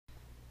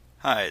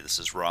Hi, this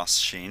is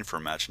Shain for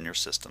Imagineer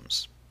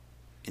Systems.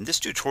 In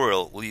this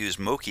tutorial, we'll use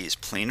Mokey's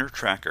planar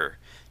tracker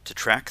to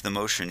track the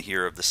motion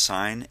here of the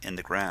sign and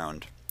the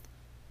ground,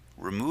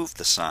 remove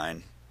the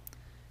sign,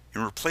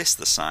 and replace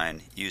the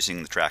sign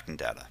using the tracking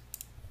data.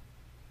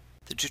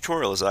 The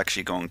tutorial is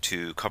actually going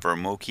to cover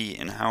Mokey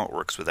and how it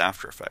works with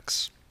After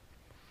Effects.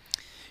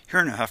 Here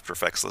in After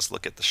Effects, let's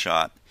look at the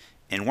shot.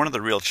 And one of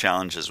the real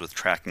challenges with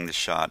tracking the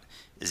shot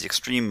is the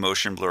extreme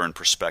motion blur and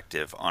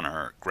perspective on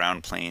our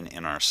ground plane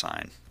and our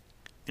sign.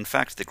 In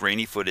fact, the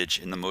grainy footage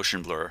in the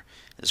motion blur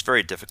is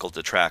very difficult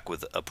to track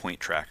with a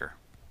point tracker.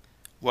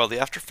 While the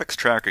After Effects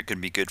tracker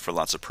can be good for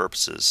lots of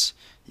purposes,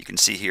 you can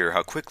see here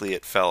how quickly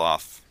it fell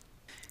off.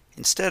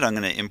 Instead, I'm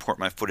going to import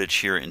my footage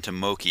here into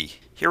Mokey.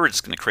 Here we're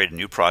just going to create a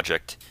new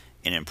project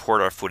and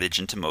import our footage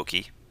into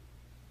Mokey.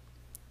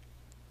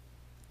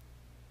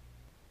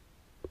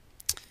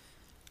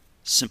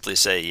 Simply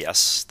say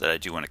yes, that I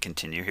do want to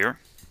continue here.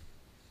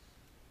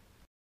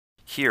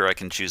 Here I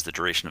can choose the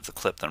duration of the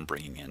clip that I'm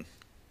bringing in.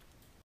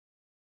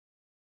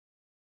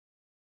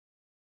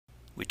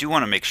 We do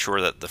want to make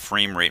sure that the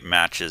frame rate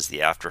matches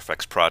the After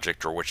Effects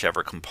project or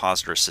whichever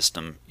compositor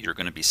system you're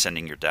going to be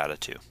sending your data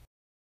to.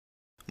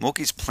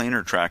 Mokey's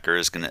planar tracker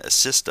is going to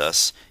assist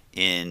us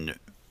in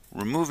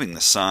removing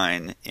the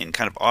sign and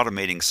kind of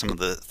automating some of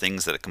the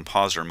things that a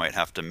compositor might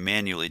have to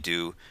manually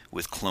do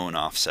with clone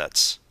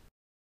offsets.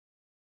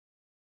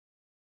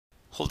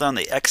 Hold down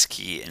the X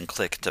key and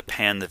click to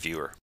pan the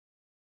viewer.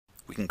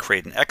 We can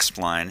create an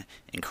X-spline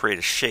and create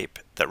a shape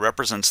that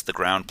represents the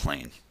ground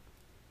plane.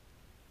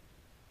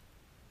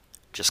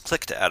 Just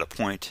click to add a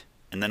point,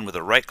 and then with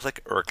a right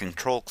click or a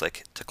control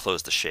click to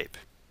close the shape.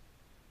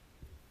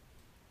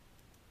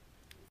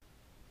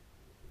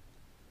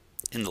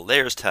 In the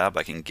Layers tab,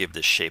 I can give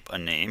this shape a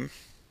name.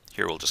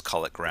 Here we'll just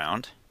call it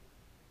ground.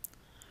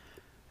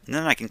 And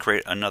then I can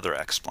create another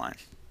X-spline.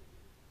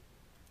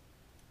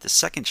 The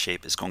second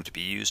shape is going to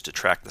be used to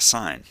track the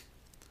sign.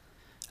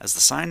 As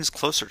the sign is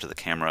closer to the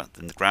camera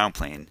than the ground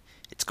plane,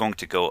 it's going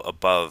to go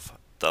above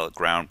the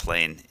ground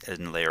plane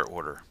in layer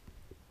order.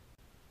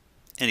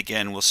 And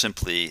again, we'll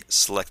simply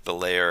select the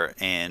layer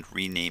and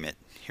rename it.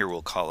 Here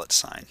we'll call it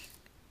sign.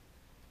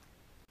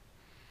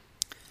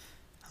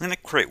 I'm going to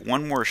create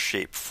one more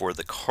shape for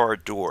the car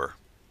door.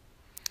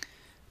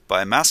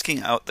 By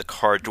masking out the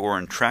car door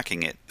and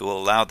tracking it, it will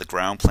allow the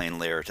ground plane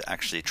layer to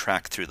actually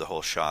track through the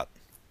whole shot.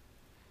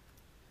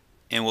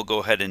 And we'll go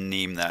ahead and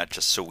name that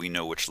just so we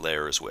know which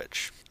layer is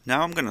which.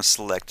 Now I'm going to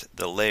select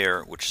the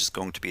layer which is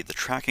going to be the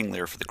tracking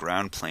layer for the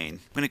ground plane.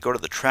 I'm going to go to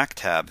the Track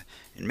tab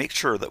and make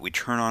sure that we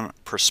turn on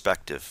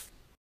Perspective.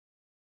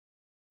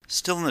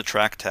 Still in the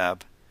Track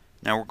tab,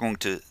 now we're going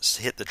to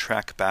hit the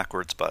Track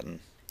Backwards button.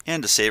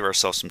 And to save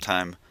ourselves some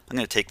time, I'm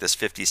going to take this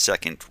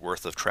 50-second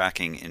worth of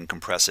tracking and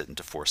compress it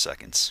into 4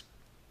 seconds.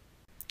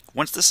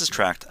 Once this is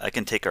tracked, I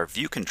can take our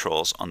view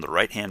controls on the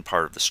right-hand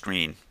part of the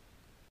screen.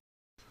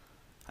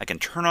 I can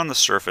turn on the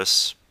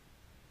surface,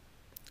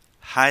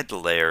 hide the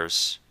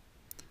layers,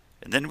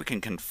 and then we can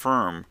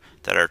confirm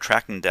that our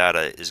tracking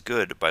data is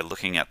good by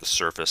looking at the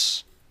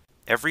surface.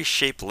 Every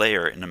shape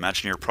layer in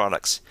Imagineer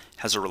products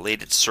has a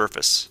related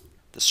surface.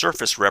 The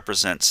surface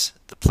represents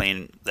the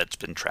plane that's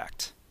been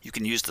tracked. You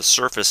can use the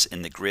surface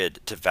in the grid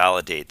to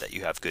validate that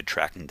you have good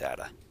tracking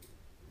data.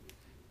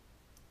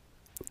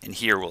 And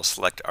here we'll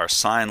select our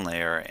sign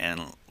layer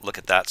and look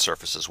at that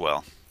surface as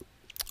well.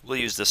 We'll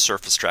use this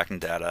surface tracking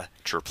data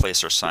to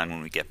replace our sign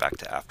when we get back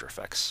to After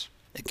Effects.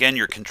 Again,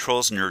 your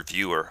controls in your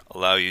viewer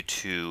allow you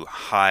to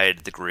hide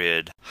the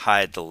grid,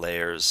 hide the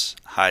layers,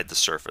 hide the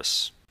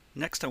surface.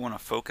 Next, I want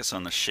to focus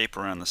on the shape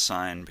around the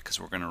sign because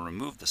we're going to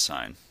remove the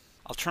sign.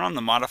 I'll turn on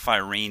the Modify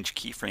Range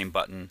keyframe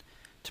button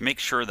to make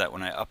sure that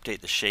when I update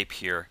the shape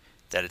here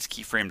that it's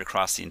keyframed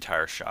across the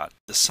entire shot.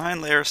 The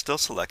sign layer is still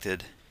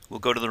selected. We'll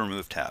go to the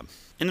Remove tab.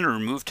 In the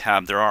Remove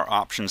tab, there are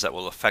options that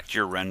will affect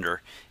your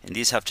render, and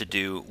these have to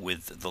do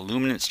with the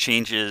luminance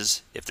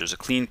changes, if there's a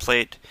clean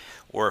plate,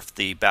 or if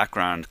the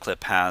background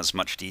clip has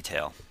much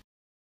detail.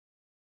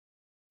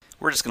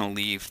 We're just going to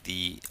leave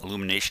the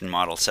illumination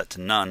model set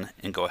to none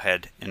and go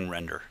ahead and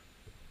render.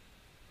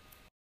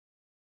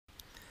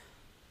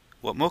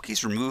 What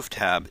Mokey's Remove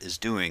tab is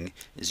doing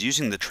is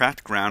using the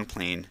tracked ground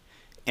plane,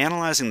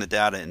 analyzing the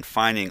data and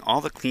finding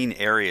all the clean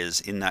areas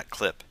in that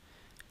clip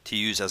to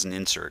use as an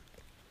insert.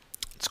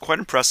 It's quite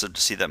impressive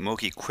to see that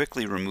Mokey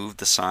quickly removed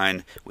the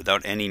sign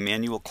without any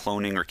manual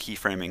cloning or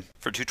keyframing.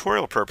 For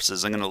tutorial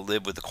purposes, I'm going to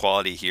live with the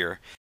quality here.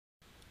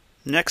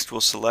 Next, we'll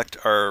select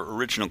our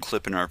original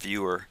clip in our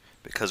viewer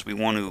because we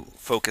want to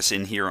focus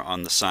in here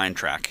on the sign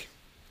track.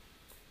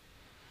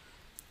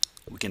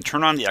 We can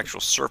turn on the actual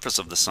surface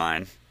of the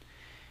sign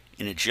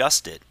and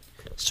adjust it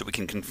so we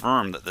can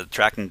confirm that the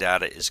tracking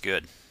data is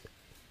good.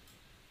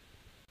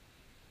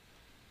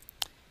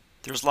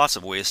 There's lots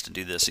of ways to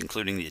do this,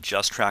 including the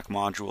Adjust Track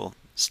module,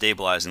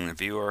 stabilizing the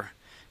viewer,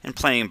 and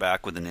playing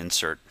back with an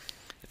insert.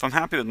 If I'm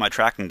happy with my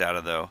tracking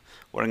data though,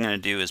 what I'm going to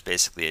do is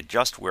basically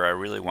adjust where I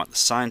really want the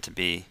sign to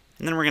be,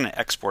 and then we're going to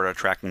export our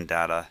tracking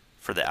data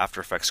for the After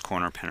Effects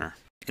corner pinner.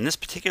 In this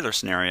particular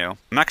scenario,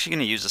 I'm actually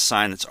going to use a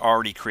sign that's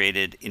already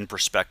created in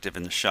perspective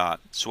in the shot.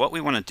 So what we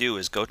want to do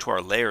is go to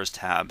our Layers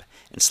tab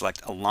and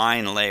select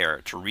Align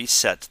Layer to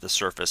reset the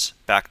surface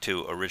back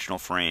to original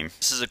frame.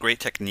 This is a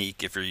great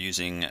technique if you're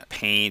using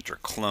paint or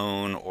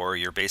clone, or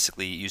you're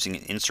basically using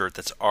an insert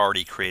that's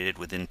already created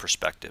within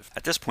perspective.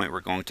 At this point, we're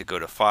going to go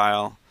to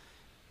File,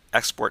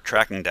 Export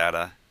Tracking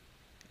Data,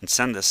 and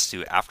send this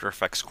to After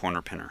Effects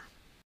Corner Pinner.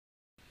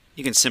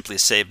 You can simply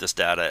save this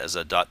data as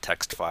a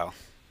 .text file.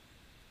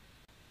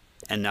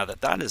 And now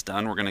that that is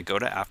done, we're going to go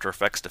to After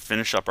Effects to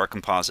finish up our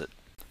composite.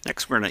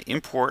 Next, we're going to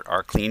import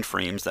our clean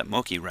frames that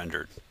Mokey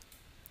rendered.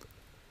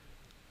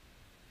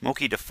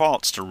 Mokey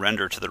defaults to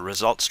render to the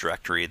results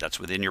directory that's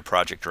within your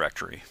project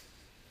directory.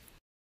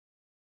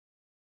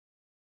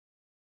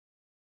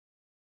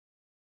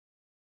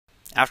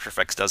 After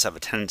Effects does have a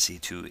tendency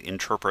to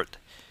interpret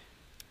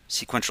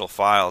sequential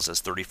files as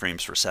 30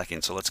 frames per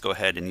second, so let's go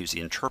ahead and use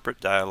the interpret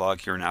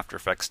dialog here in After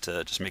Effects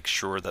to just make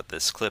sure that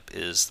this clip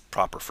is the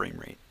proper frame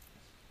rate.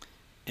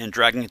 And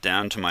dragging it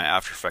down to my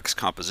After Effects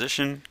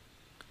composition,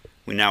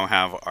 we now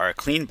have our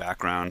clean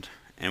background,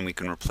 and we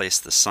can replace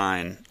the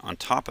sign on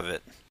top of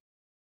it.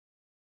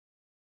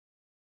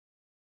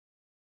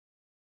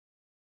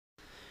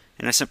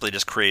 And I simply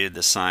just created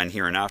this sign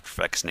here in After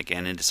Effects, and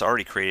again, it's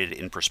already created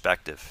in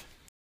perspective.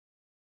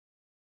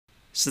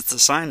 Since the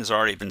sign has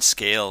already been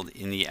scaled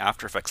in the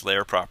After Effects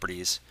layer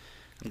properties,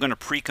 I'm going to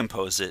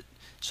pre-compose it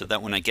so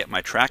that when I get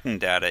my tracking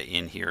data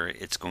in here,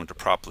 it's going to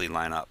properly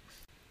line up.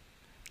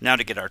 Now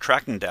to get our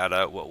tracking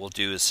data, what we'll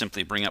do is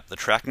simply bring up the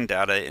tracking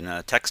data in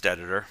a text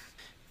editor,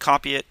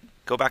 copy it,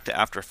 go back to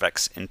After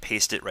Effects, and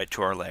paste it right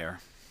to our layer.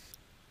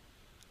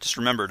 Just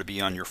remember to be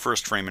on your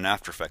first frame in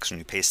After Effects when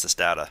you paste this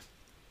data.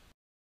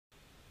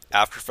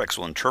 After Effects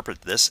will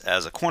interpret this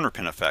as a corner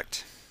pin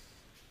effect.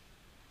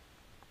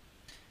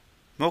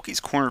 Mokey's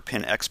corner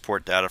pin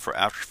export data for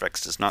After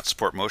Effects does not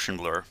support motion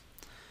blur.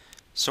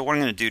 So what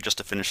I'm going to do just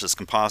to finish this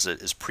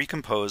composite is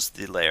pre-compose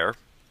the layer,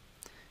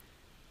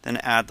 then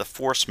add the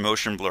force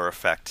motion blur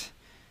effect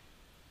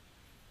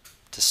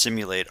to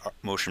simulate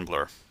motion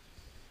blur.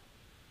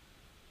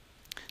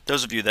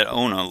 Those of you that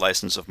own a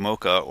license of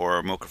Mocha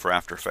or Mocha for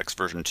After Effects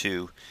version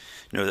 2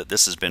 know that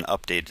this has been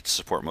updated to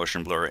support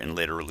motion blur in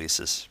later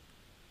releases.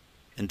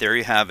 And there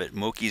you have it.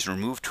 Mokey's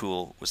remove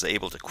tool was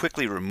able to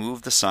quickly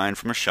remove the sign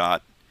from a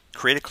shot,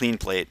 create a clean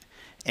plate,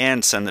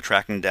 and send the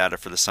tracking data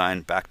for the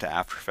sign back to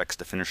After Effects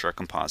to finish our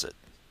composite.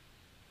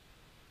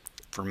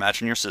 For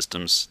Imagineer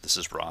Systems, this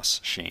is Ross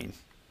Shain.